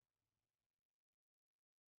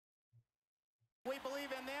We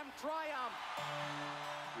believe in them. Triumph.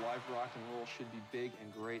 Live rock and roll should be big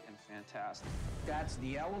and great and fantastic. That's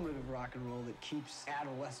the element of rock and roll that keeps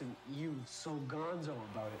adolescent youth so gonzo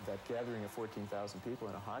about it. That gathering of 14,000 people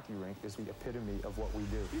in a hockey rink is the epitome of what we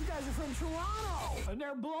do. You guys are from Toronto, and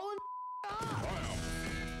they're blowing up.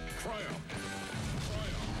 Triumph.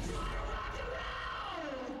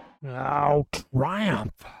 Oh,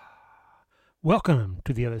 triumph. Welcome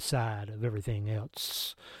to the other side of everything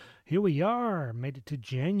else. Here we are, made it to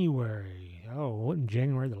January. Oh, wasn't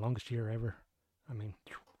January the longest year ever? I mean,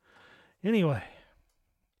 anyway,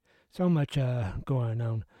 so much going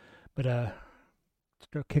on. But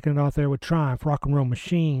start kicking it off there with Triumph, Rock and Roll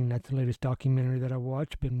Machine. That's the latest documentary that I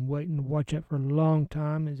watched. Been waiting to watch it for a long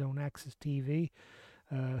time. It's on Access TV.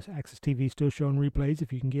 Access TV is still showing replays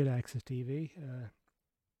if you can get Access TV.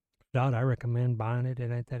 I recommend buying it.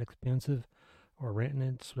 It ain't that expensive. Or renting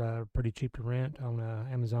it. It's pretty cheap to rent on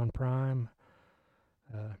Amazon Prime.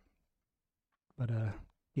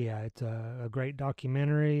 Yeah, it's a great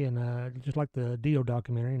documentary, and just like the Dio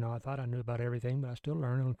documentary, I thought I knew about everything, but I still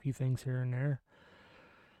learned a few things here and there.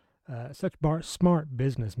 Such smart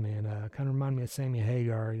businessman. Kind of remind me of Sammy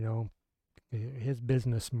Hagar. His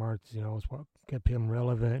business smarts, is what kept him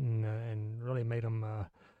relevant and really made him a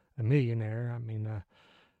millionaire.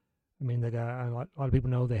 The guy, a lot of people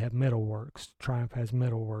know they have Metalworks. Triumph has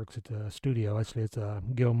Metalworks at the studio. Actually, it's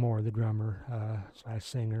Gil Moore, the drummer /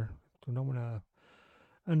 singer. So don't want to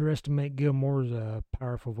underestimate Gil Moore's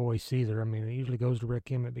powerful voice either. It usually goes to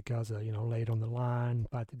Rick Emmett because, Laid on the Line,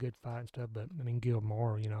 Fight the Good Fight and stuff. But, Gil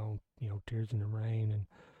Moore, Tears in the Rain and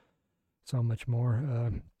so much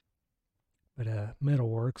more.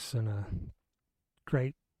 Metalworks and a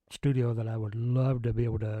great studio that I would love to be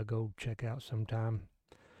able to go check out sometime.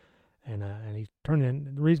 And he turned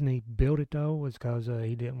in. The reason he built it though was because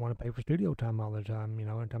he didn't want to pay for studio time all the time.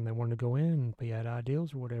 Every time they wanted to go in, if he had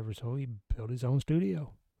ideas or whatever, so he built his own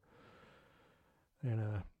studio.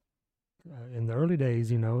 And in the early days,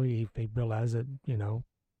 he realized that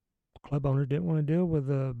club owners didn't want to deal with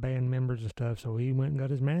band members and stuff, so he went and got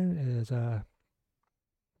his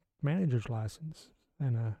manager's license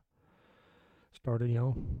and started,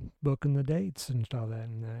 booking the dates and stuff like that.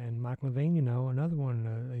 And Mike Levine, another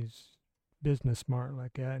one, he's business smart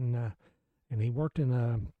like that. And he worked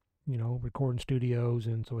in, recording studios.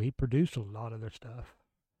 And so he produced a lot of their stuff.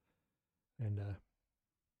 And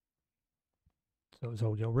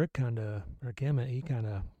Rick Emmett, he kind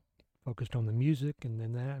of focused on the music and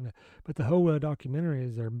then that. But the whole documentary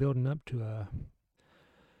is they're building up to a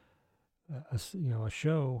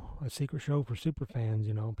show, a secret show for super fans,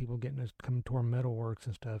 people coming to our Metalworks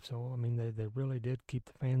and stuff. So, they really did keep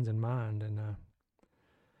the fans in mind. And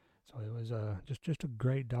so it was just a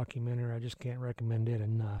great documentary. I just can't recommend it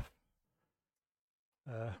enough.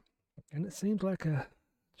 And it seems like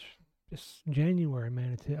just January,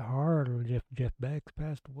 man, it's hit hard. Jeff Beck's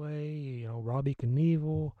passed away, Robbie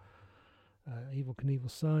Knievel, Evel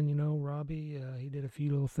Knievel's son, Robbie, he did a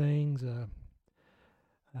few little things. A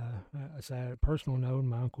sad personal note,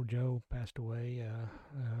 my Uncle Joe passed away.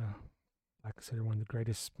 I consider one of the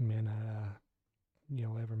greatest men I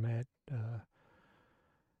ever met.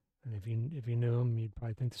 And if you knew him, you'd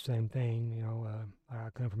probably think the same thing. I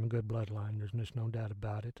come from a good bloodline. There's just no doubt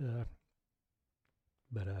about it.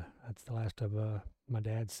 But that's the last of my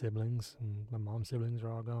dad's siblings, and my mom's siblings are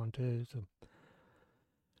all gone too. So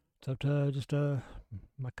it's up to just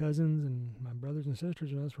my cousins and my brothers and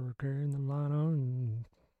sisters and us were carrying the line on, and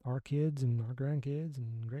our kids and our grandkids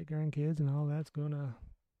and great-grandkids and all that's going to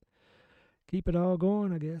keep it all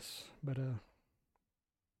going, I guess. But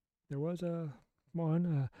there was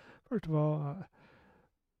one. First of all,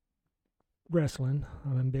 wrestling.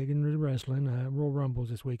 I'm big into wrestling. Royal Rumbles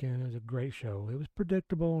this weekend. It was a great show. It was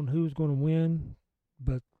predictable on who was going to win,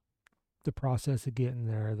 but the process of getting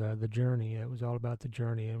there, the journey, it was all about the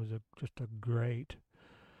journey. It was just a great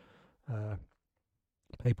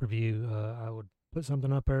pay-per-view. I would put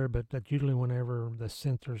something up there, but that's usually whenever the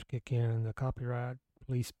censors kick in and the copyright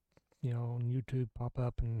police, on YouTube pop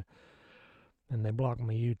up and they block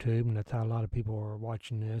my YouTube, and that's how a lot of people are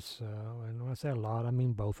watching this. And when I say a lot, I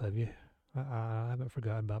mean both of you. I haven't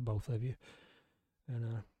forgotten about both of you.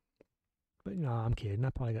 And but I'm kidding. I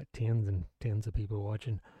probably got tens and tens of people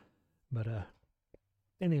watching. But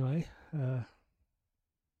anyway, I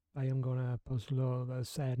am gonna post a little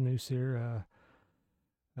sad news here.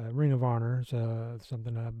 Ring of Honor is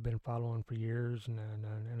something I've been following for years, and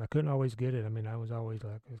I couldn't always get it. I was always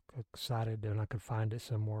like excited when I could find it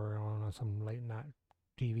somewhere on some late night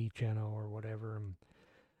TV channel or whatever, and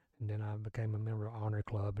then I became a member of Honor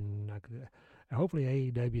Club, and hopefully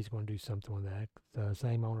AEW is going to do something with that. The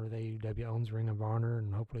same owner of AEW owns Ring of Honor,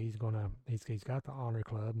 and hopefully he's he's got the Honor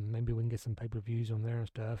Club, and maybe we can get some pay-per-views on there and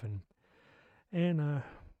stuff. And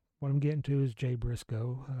what I'm getting to is Jay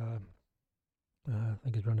Briscoe. I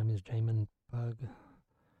think his real name is Jamin Pug,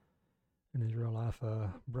 and his real life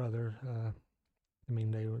brother. I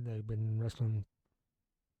mean, they've been wrestling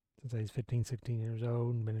since he was 15, 16 years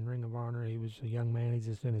old, and been in Ring of Honor. He was a young man. He's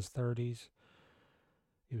just in his 30s.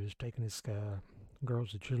 He was taking his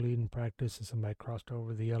girls to cheerleading practice, and somebody crossed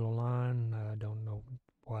over the yellow line. Don't know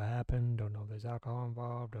what happened. Don't know if there's alcohol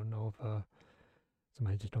involved. Don't know if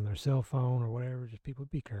somebody just on their cell phone or whatever. Just people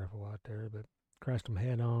be careful out there. But crashed him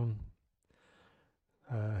head on.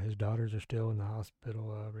 His daughters are still in the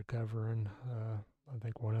hospital recovering. I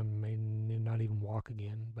think one of them may not even walk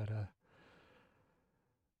again. But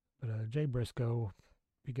Jay Briscoe,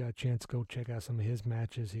 if you got a chance, go check out some of his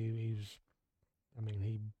matches. He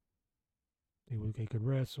could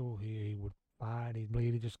wrestle. He would fight. He'd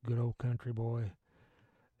bleed. He's just a good old country boy.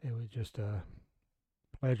 It was just a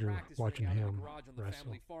pleasure watching him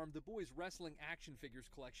wrestle. Farm. The boys' wrestling action figures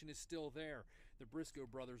collection is still there. The Briscoe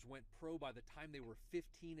brothers went pro by the time they were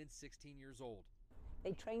 15 and 16 years old.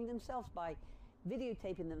 They trained themselves by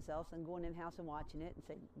videotaping themselves and going in-house and watching it and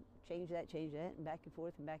saying, change that, and back and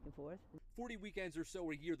forth and back and forth. 40 weekends or so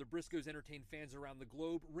a year, the Briscoes entertain fans around the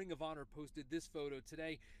globe. Ring of Honor posted this photo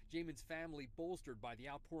today. Jamin's family bolstered by the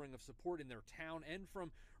outpouring of support in their town and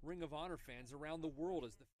from Ring of Honor fans around the world.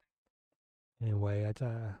 Anyway, it's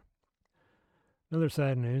another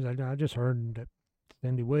sad news. I just heard that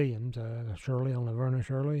Cindy Williams, Shirley on Laverna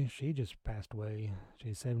Shirley, she just passed away.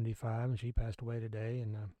 She's 75 and she passed away today.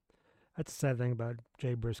 And that's the sad thing about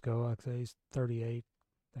Jay Briscoe. Like I say, he's 38,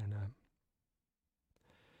 and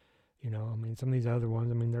some of these other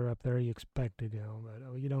ones, they're up there. You expect it,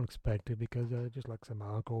 but you don't expect it because just like my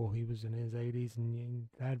uncle, he was in his 80s and he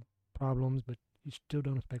had problems, but you still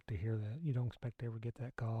don't expect to hear that. You don't expect to ever get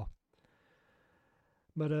that call.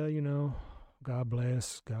 But God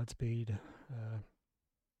bless, Godspeed.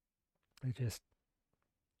 It's just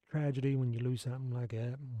tragedy when you lose something like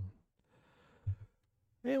that.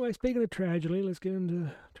 Anyway, speaking of tragedy, let's get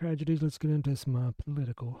into some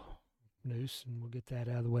political news, and we'll get that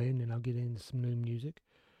out of the way, and then I'll get into some new music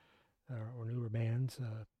or newer bands.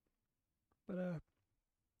 But the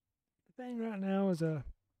thing right now is the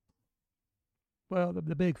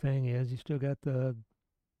big thing is you still got the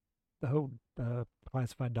whole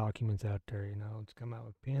classified documents out there. It's come out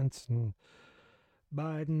with Pence and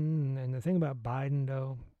Biden, and the thing about Biden,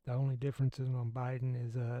 though, the only differences on Biden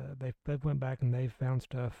is they went back and they found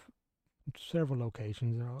stuff in several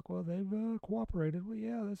locations, and they're like, well, they've cooperated. Well,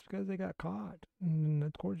 yeah, that's because they got caught, and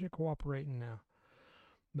of course you're cooperating now.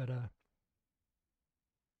 But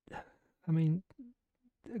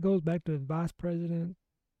it goes back to the vice president.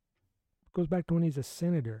 It goes back to when he's a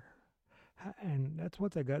senator. And that's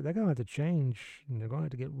what they got. They're going to have to change, and they're going to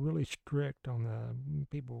have to get really strict on the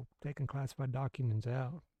people taking classified documents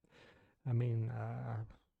out.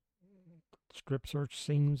 Strip search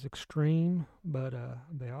seems extreme, but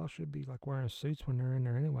they all should be like wearing suits when they're in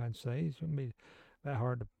there anyway. I'd say it shouldn't be that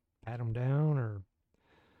hard to pat them down or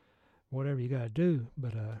whatever you got to do.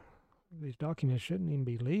 But these documents shouldn't even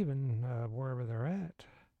be leaving wherever they're at.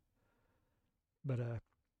 But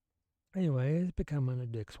anyway, it's becoming a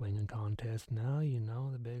dick swinging contest now.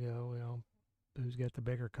 The big who's got the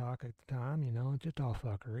bigger cock at the time. It's just all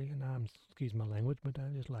fuckery. And excuse my language, but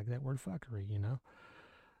I just like that word fuckery.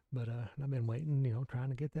 But I've been waiting, trying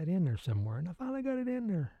to get that in there somewhere, and I finally got it in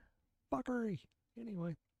there. Fuckery.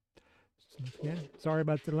 Anyway, yeah. Sorry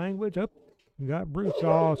about the language. We got Bruce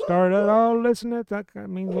all started. Oh, listen, that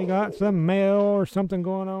means we got some mail or something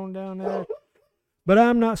going on down there. But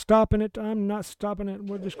I'm not stopping it.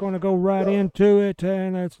 We're just going to go right into it,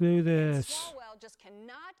 and let's do this. Swalwell just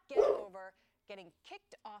cannot get over getting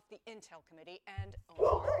kicked off the Intel Committee, and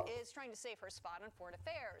Omar is trying to save her spot on Foreign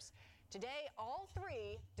Affairs. Today, all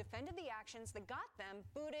three defended the actions that got them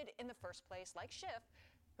booted in the first place, like Schiff,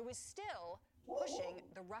 who is still pushing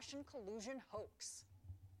the Russian collusion hoax.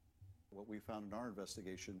 What we found in our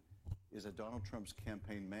investigation is that Donald Trump's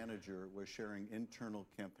campaign manager was sharing internal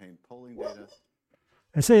campaign polling data.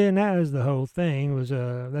 And see, and that is the whole thing. Was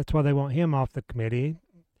that's why they want him off the committee,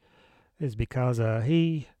 is because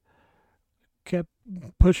he kept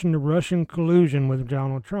pushing the Russian collusion with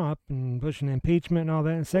Donald Trump and pushing impeachment and all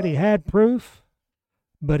that, and said he had proof,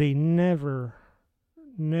 but he never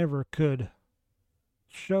could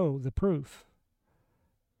show the proof.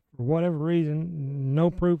 For whatever reason,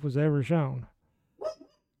 no proof was ever shown.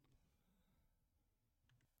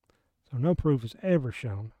 So no proof was ever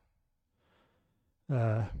shown.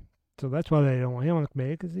 So that's why they don't want him on the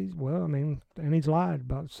committee, because he's lied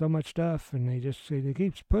about so much stuff, and he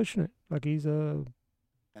keeps pushing it like he's a.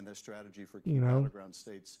 And their strategy for key battleground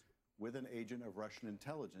states with an agent of Russian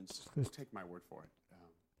intelligence. Take my word for it.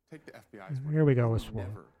 Take the FBI's word. Here we go They with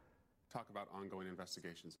never talk about ongoing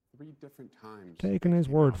investigations. 3 different times. Taking his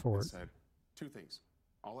word for it. Said 2 things.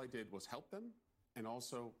 All I did was help them, and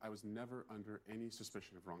also I was never under any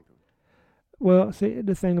suspicion of wrongdoing. Well, see,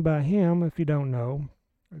 the thing about him, if you don't know,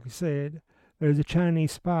 like I said, there's a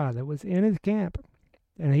Chinese spy that was in his camp,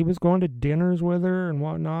 and he was going to dinners with her and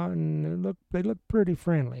whatnot, and they looked pretty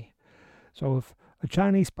friendly. So if a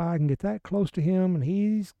Chinese spy can get that close to him, and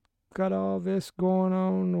he's got all this going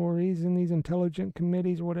on, or he's in these intelligent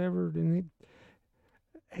committees or whatever, then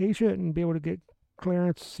he shouldn't be able to get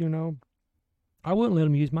clearance, I wouldn't let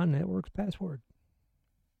him use my network's password.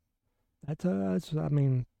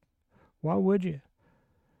 Why would you?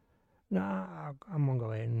 Nah, I'm going to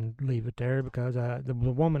go ahead and leave it there, because the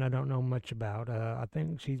woman I don't know much about. I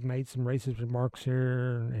think she's made some racist remarks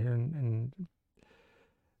here, and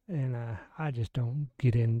I just don't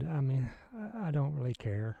get into. I don't really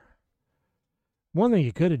care. One thing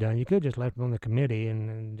you could have done, you could have just left him on the committee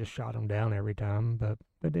and just shot him down every time, but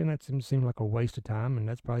then that seemed like a waste of time, and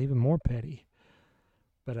that's probably even more petty.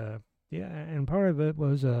 But yeah, and part of it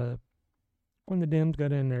was when the Dems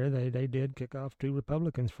got in there, they did kick off 2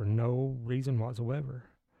 Republicans for no reason whatsoever.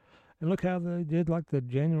 And look how they did, like the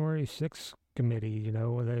January 6th committee,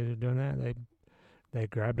 when they were doing that. They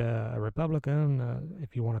grabbed a Republican,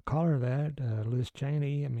 if you want to call her that, Liz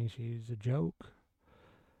Cheney. She's a joke.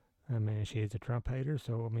 She's a Trump hater.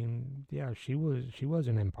 So, yeah, she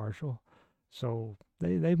wasn't impartial. So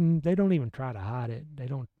they don't even try to hide it. They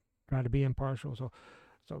don't try to be impartial. So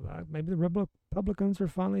maybe the Republicans are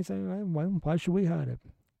finally saying, well, why should we hide it?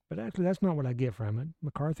 But actually, that's not what I get from it.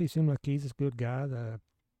 McCarthy seemed like he's a good guy. The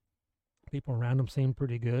people around him seem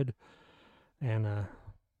pretty good. And,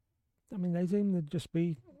 they seem to just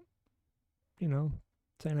be, saying,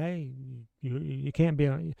 hey, you can't be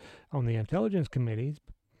on the intelligence committees.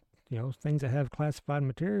 Things that have classified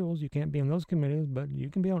materials, you can't be on those committees, but you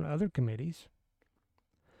can be on other committees.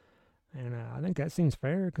 And I think that seems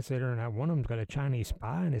fair, considering one of them's got a Chinese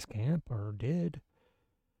spy in his camp, or did.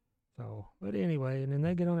 So, but anyway, and then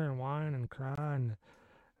they get on there and whine and cry, and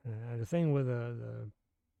the thing with the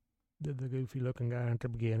goofy-looking guy at the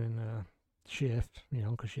beginning, Schiff,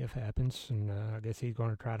 because Schiff happens, and I guess he's going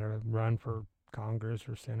to try to run for Congress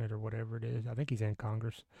or Senate or whatever it is. I think he's in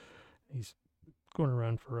Congress. He's going to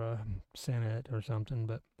run for Senate or something,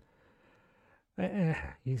 but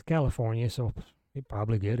he's California, so he'd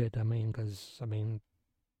probably get it. Just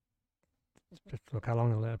look how long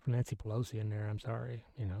they left Nancy Pelosi in there. I'm sorry,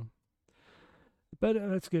 But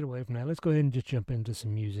let's get away from that. Let's go ahead and just jump into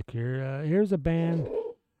some music here. Here's a band,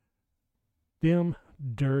 Them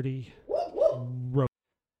Dirty Roses.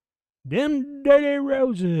 Them Dirty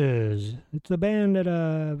Roses. It's a band that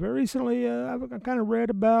very recently I kind of read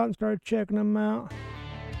about and started checking them out.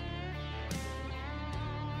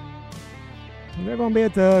 They're going to be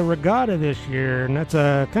at the Regatta this year, and that's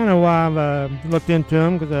kind of why I've looked into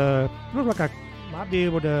them, because it looks like I might be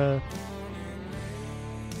able to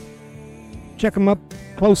check them up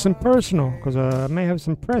close and personal, because I may have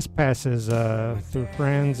some press passes through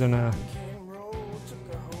friends, and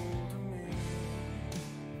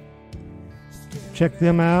check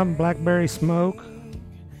them out. Blackberry Smoke.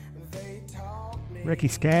 Ricky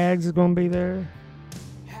Skaggs is going to be there.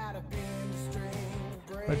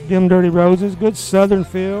 But Them Dirty Roses, good southern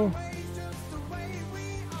feel.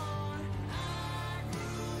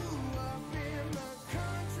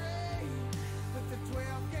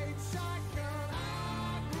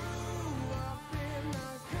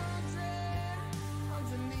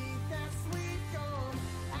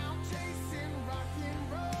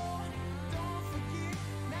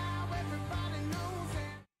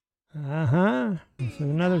 So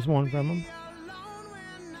another one from them.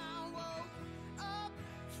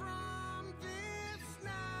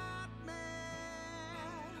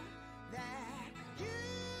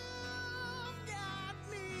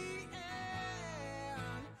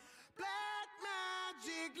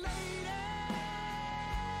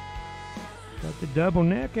 Got the double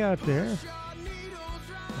neck out there.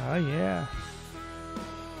 Oh yeah.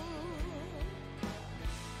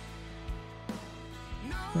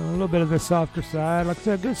 A little bit of the softer side. Like I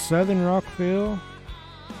said, good southern rock feel.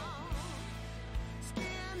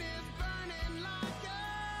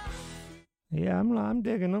 Yeah, I'm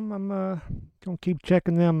digging them. I'm gonna keep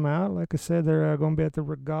checking them out. Like I said, they're gonna be at the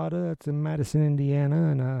Regatta. It's in Madison,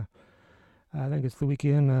 Indiana, and I think it's the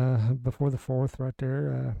weekend before the 4th, right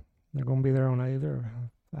there. They're gonna be there on either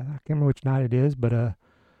I can't remember which night it is, but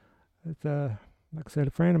it's like I said,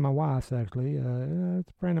 a friend of my wife's actually. It's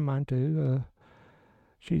a friend of mine too.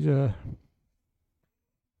 She's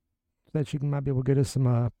said she might be able to get us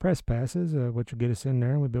some press passes, which will get us in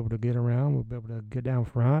there, and we'll be able to get around. We'll be able to get down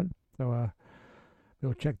front. So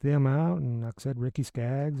we'll check them out. And like I said, Ricky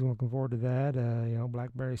Skaggs, I'm looking forward to that.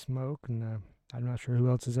 Blackberry Smoke, and I'm not sure who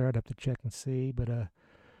else is there. I'd have to check and see, but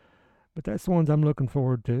that's the ones I'm looking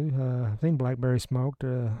forward to. I think Blackberry Smoked,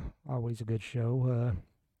 always a good show.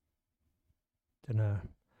 And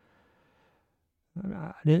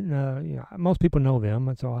I didn't, most people know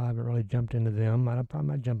them, so I haven't really jumped into them. I probably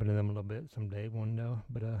might jump into them a little bit someday,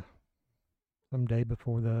 but someday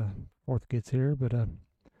before the 4th gets here. But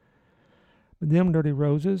them Dirty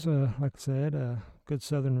Roses, like I said, good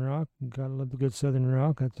Southern rock. Gotta love the good Southern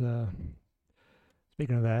rock. That's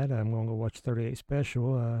speaking of that, I'm going to go watch 38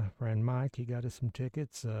 Special. Friend Mike, he got us some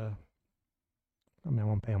tickets. I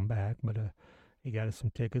won't pay him back, but he got us some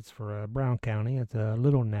tickets for Brown County. It's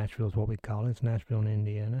Little Nashville is what we call it. It's Nashville,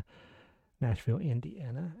 Indiana. And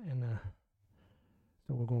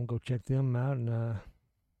so we're going to go check them out and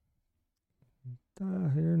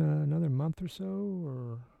here in another month or so,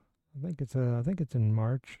 or I think it's in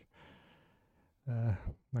March.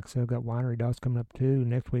 Like I said, I've got Winery Dogs coming up too.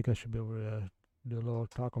 Next week I should be able to do a little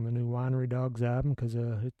talk on the new Winery Dogs album, because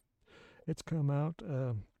it's come out.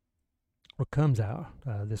 Or comes out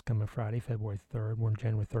this coming Friday, February 3rd. We're on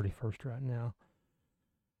January 31st right now.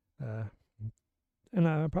 And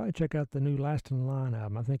I'll probably check out the new Last in Line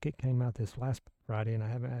album. I think it came out this last Friday, and I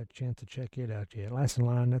haven't had a chance to check it out yet. Last in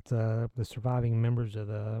Line, that's the surviving members of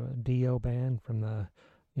the Dio band from the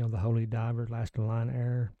Holy Diver, Last in Line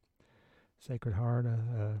era. Sacred Heart.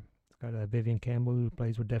 It's got Vivian Campbell, who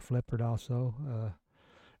plays with Def Leppard also.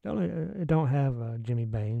 It don't have Jimmy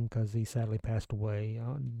Bain, because he sadly passed away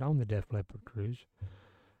on the Def Leppard cruise.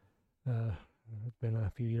 It's been a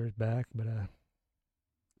few years back, but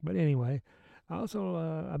anyway,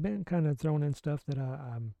 also I've been kind of throwing in stuff that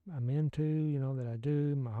I'm into, that I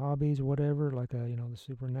do, my hobbies or whatever, like the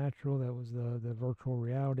supernatural. That was the virtual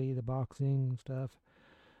reality, the boxing stuff.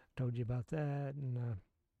 Told you about that, and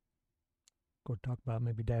go talk about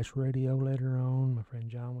maybe Dash Radio later on. My friend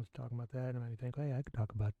John was talking about that, and it made me think, hey, I could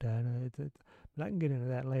talk about that. But I can get into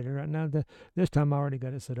that later. Right now, this time I already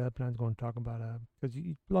got it set up, and I was going to talk about because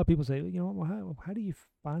a lot of people say, well, how do you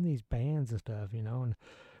find these bands and stuff, and of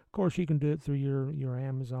course you can do it through your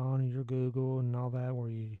Amazon and your Google and all that, where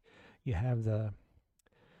you have the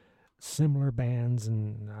similar bands,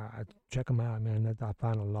 and I check them out, man. I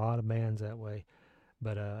find a lot of bands that way.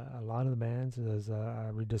 But a lot of the bands is, I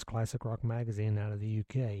read this classic rock magazine out of the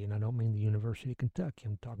UK, and I don't mean the University of Kentucky.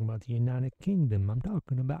 I'm talking about the United Kingdom. I'm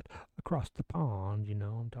talking about across the pond,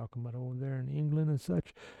 I'm talking about over there in England and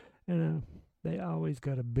such. And they always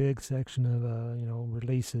got a big section of,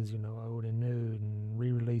 releases, old and new, and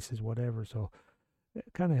re-releases, whatever. So it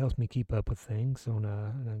kind of helps me keep up with things, and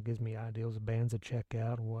it gives me ideas of bands to check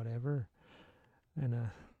out or whatever. And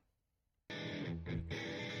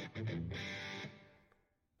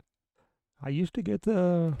I used to get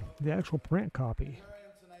the actual print copy,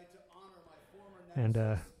 and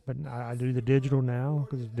but I do the digital now,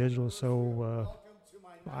 because digital is so.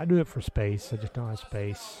 I do it for space. I just don't have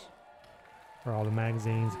space for all the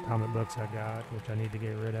magazines, comic books I got, which I need to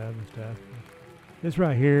get rid of and stuff. This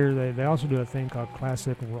right here, they also do a thing called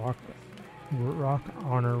Classic Rock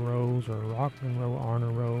Honor Rolls, or Rock and Roll Honor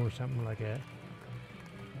Roll, or something like that.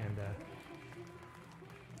 And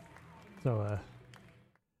so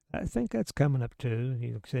I think that's coming up too.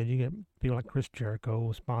 Like I said, you get people like Chris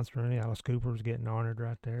Jericho sponsoring it. Alice Cooper's getting honored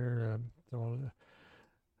right there. They're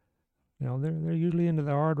usually into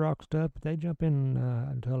the hard rock stuff, but they jump in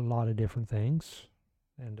into a lot of different things.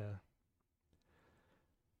 And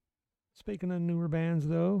speaking of newer bands,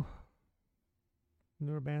 though,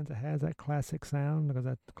 that has that classic sound, because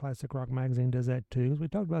that Classic Rock magazine does that too. We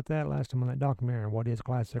talked about that last time on that documentary, What is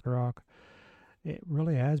Classic Rock? It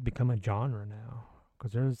really has become a genre now,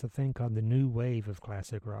 because there's a thing called the new wave of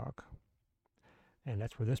classic rock, and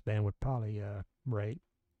that's where this band would probably rate.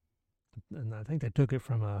 And I think they took it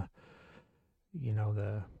from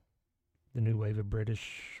the new wave of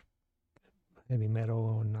British heavy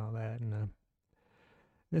metal and all that. And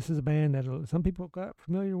this is a band that some people got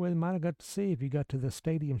familiar with, might have got to see if you got to the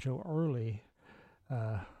stadium show early.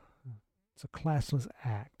 It's a Classless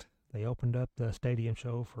Act. They opened up the stadium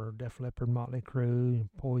show for Def Leppard, Motley Crue,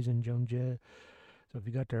 Poison, Joan Jett. So if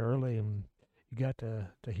you got there early, and you got to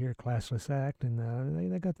hear Classless Act, and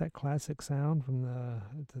they got that classic sound from the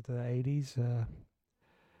 80s.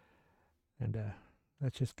 And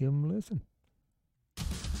let's just give them a listen.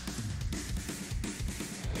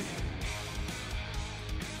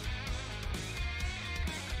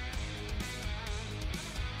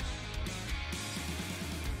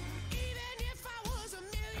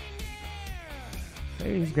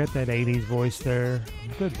 He's got that 80s voice there.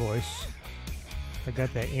 Good voice. I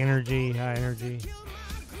got that energy, high energy.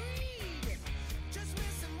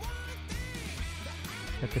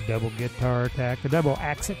 Got the double guitar attack, the double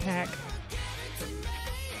axe attack.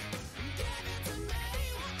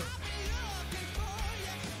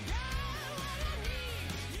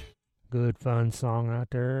 Good fun song right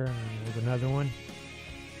there. And there's another one.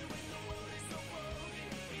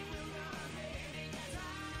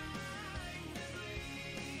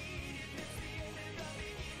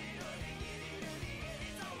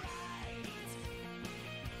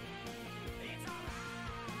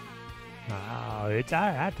 Oh, it's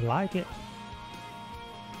I like it.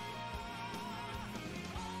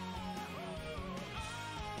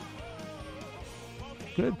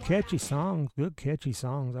 Good catchy songs. Good catchy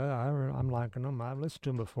songs. I'm liking them. I've listened to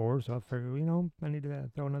them before, so I figured, I need to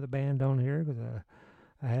throw another band on here because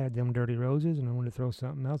I had them Dirty Roses, and I wanted to throw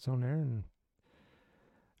something else on there, and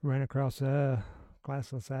ran across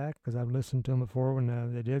Classless Act because I've listened to them before when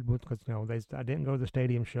they did. Because I didn't go to the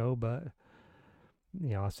stadium show, but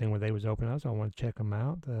I seen where they was opening up, so I wanted to check them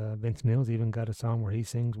out. Vince Neil's even got a song where he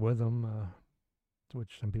sings with them,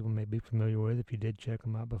 which some people may be familiar with if you did check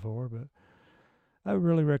them out before, but I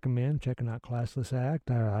really recommend checking out Classless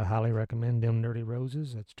Act. I highly recommend them Dirty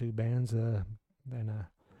Roses. That's two bands. And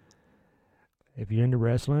if you're into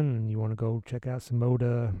wrestling and you want to go check out some old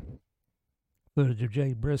footage of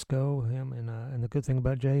Jay Briscoe, him and the good thing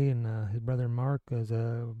about Jay and his brother Mark is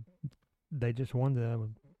they just won the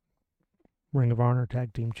Ring of Honor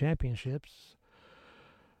Tag Team Championships.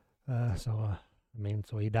 So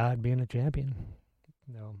he died being a champion.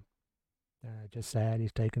 Just sad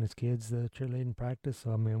he's taking his kids to cheerleading practice.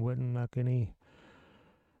 So, wouldn't like any,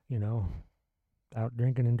 out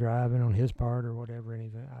drinking and driving on his part or whatever,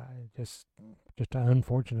 anything. Just an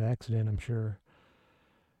unfortunate accident, I'm sure.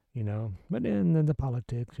 But then the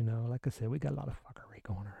politics, like I said, we got a lot of fuckery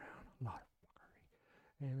going around. A lot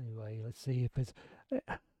of fuckery. Anyway, let's see if it's,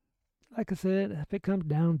 like I said, if it comes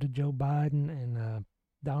down to Joe Biden and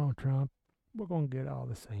Donald Trump, we're going to get all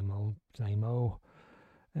the same old.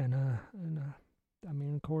 And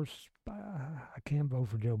of course, I can't vote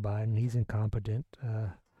for Joe Biden. He's incompetent.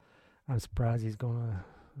 I'm surprised he's gonna.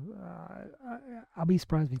 I'll be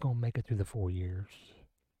surprised if he's gonna make it through the 4 years.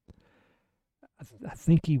 I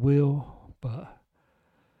think he will, but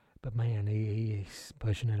man, he's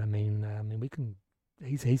pushing it. We can.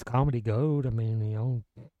 He's comedy gold.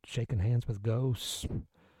 Shaking hands with ghosts.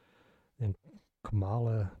 And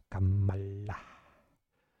Kamala.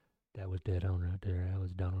 That was dead on right there. That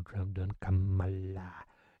was Donald Trump done Kamala.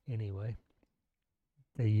 Anyway,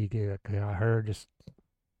 there you get her just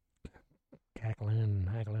cackling and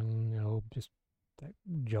haggling, just that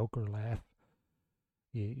Joker laugh.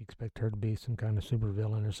 You expect her to be some kind of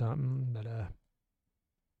supervillain or something, but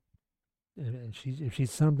if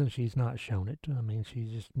she's something, she's not shown it.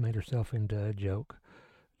 She's just made herself into a joke.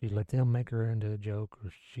 She let them make her into a joke,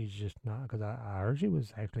 or she's just not. Because I heard she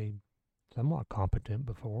was actually somewhat competent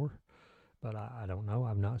before, but I don't know.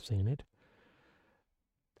 I've not seen it.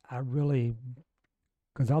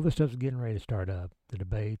 Because all this stuff's getting ready to start up. The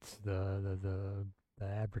debates, the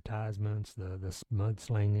advertisements, the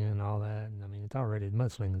mudslinging, all that. And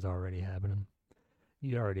mudslinging's already happening.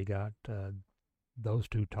 You already got those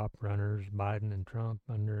two top runners, Biden and Trump,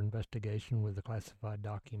 under investigation with the classified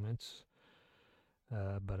documents.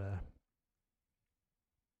 I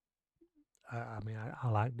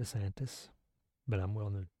like DeSantis, but I'm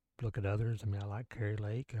willing to look at others. I like Kari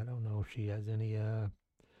Lake. I don't know if she has any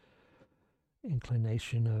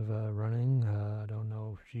inclination of running. I don't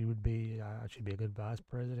know if she would be. She'd be a good vice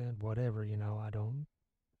president. Whatever, I don't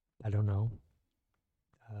know.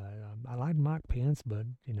 I like Mike Pence, but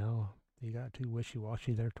he got too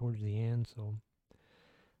wishy-washy there towards the end. So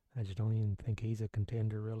I just don't even think he's a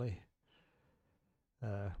contender, really.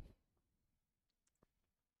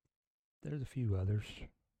 There's a few others.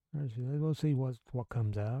 We'll see what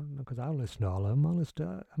comes out, because I'll listen to all of them. I'll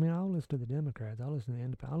listen to the Democrats. I'll listen to the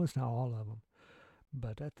Independents. I'll listen to all of them.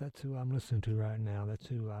 But that's who I'm listening to right now. That's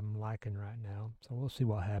who I'm liking right now. So we'll see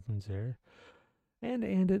what happens there. And to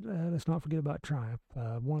end it, let's not forget about Triumph.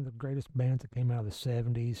 One of the greatest bands that came out of the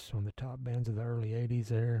 70s, one of the top bands of the early 80s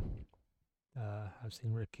there. I've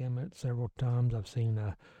seen Rick Emmett several times. I've seen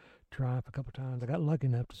Triumph a couple times. I got lucky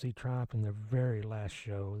enough to see Triumph in their very last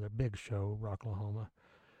show, their big show, Rocklahoma.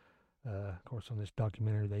 Of course, on this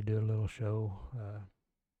documentary, they do a little show,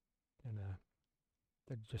 and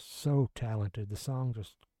they're just so talented. The songs are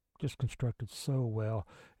just constructed so well,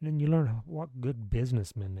 and then you learn what good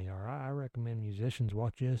businessmen they are. I recommend musicians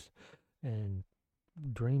watch this and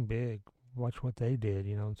dream big. Watch what they did.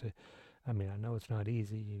 I mean, I know it's not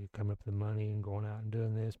easy. You come up with the money and going out and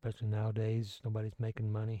doing this, especially nowadays. Nobody's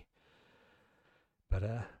making money. But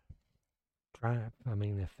try it. I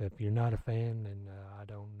mean, if you're not a fan, then I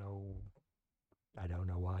don't know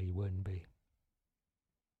why you wouldn't be.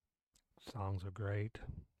 Songs are great.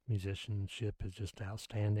 Musicianship is just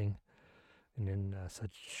outstanding. And then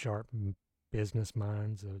such sharp business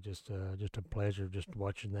minds. Just a pleasure just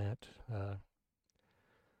watching that.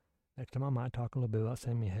 Next time I might talk a little bit about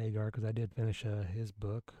Sammy Hagar, because I did finish his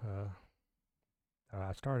book.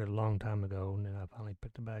 I started a long time ago, and then I finally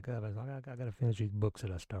picked it back up. I was like, I got to finish these books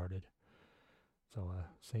that I started. So,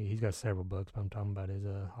 see, he's got several books, but I'm talking about his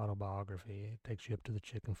autobiography. It takes you up to the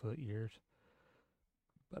Chickenfoot years.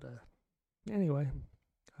 But anyway,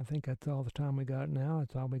 I think that's all the time we got now.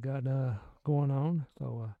 That's all we got going on.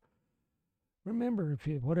 So remember,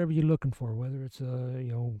 whatever you're looking for, whether it's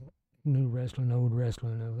new wrestling, old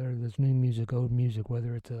wrestling, whether there's new music, old music,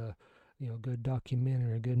 whether it's a good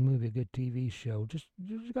documentary, a good movie, a good TV show, just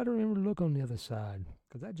got to remember to look on the other side,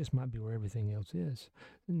 because that just might be where everything else is.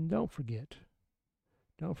 And don't forget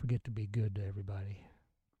to be good to everybody.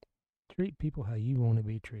 Treat people how you want to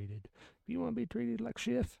be treated. If you want to be treated like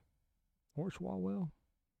Schiff or Swalwell,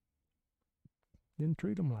 then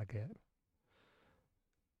treat them like that.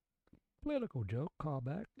 Political joke,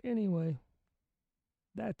 callback. Anyway,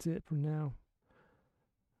 that's it for now.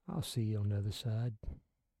 I'll see you on the other side.